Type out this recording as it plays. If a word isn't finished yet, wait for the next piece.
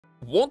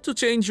Want to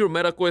change your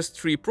MetaQuest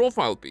 3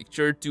 profile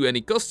picture to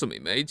any custom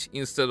image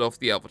instead of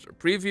the avatar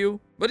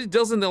preview, but it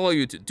doesn't allow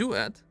you to do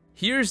it?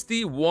 Here's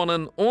the one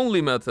and only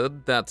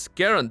method that's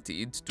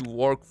guaranteed to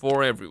work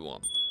for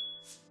everyone.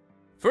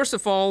 First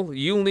of all,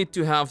 you'll need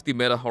to have the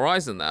Meta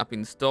Horizon app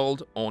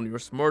installed on your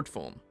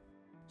smartphone.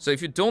 So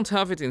if you don't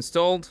have it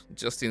installed,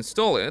 just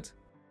install it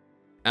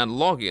and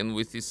log in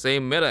with the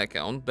same Meta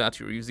account that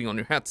you're using on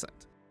your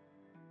headset.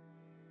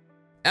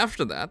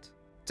 After that,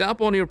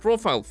 tap on your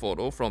profile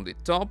photo from the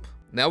top.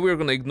 Now we're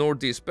gonna ignore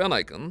this pen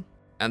icon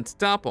and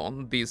tap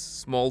on this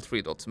small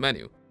three dots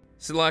menu.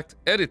 Select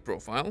Edit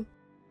Profile,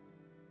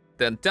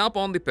 then tap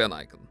on the pen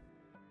icon.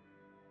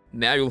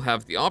 Now you'll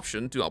have the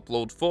option to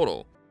upload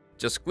photo.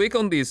 Just click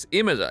on this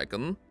image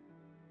icon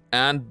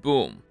and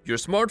boom, your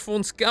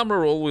smartphone's camera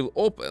roll will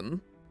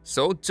open.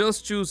 So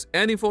just choose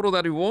any photo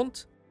that you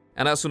want,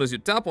 and as soon as you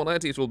tap on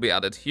it, it will be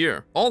added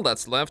here. All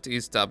that's left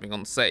is tapping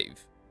on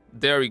save.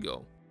 There you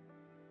go.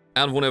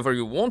 And whenever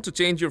you want to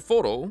change your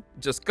photo,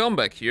 just come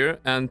back here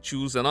and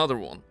choose another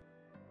one.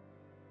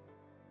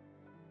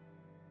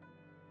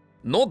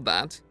 Note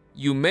that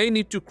you may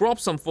need to crop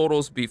some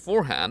photos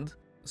beforehand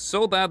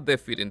so that they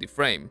fit in the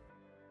frame.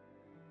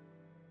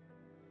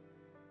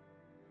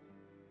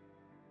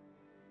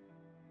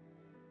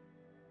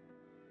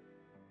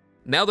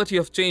 Now that you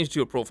have changed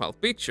your profile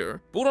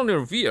picture, put on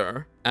your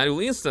VR and you'll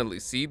instantly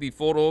see the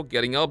photo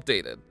getting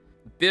updated.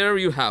 There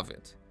you have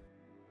it.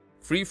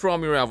 Free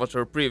from your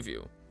avatar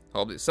preview.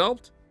 Hope this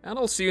helped, and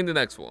I'll see you in the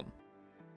next one.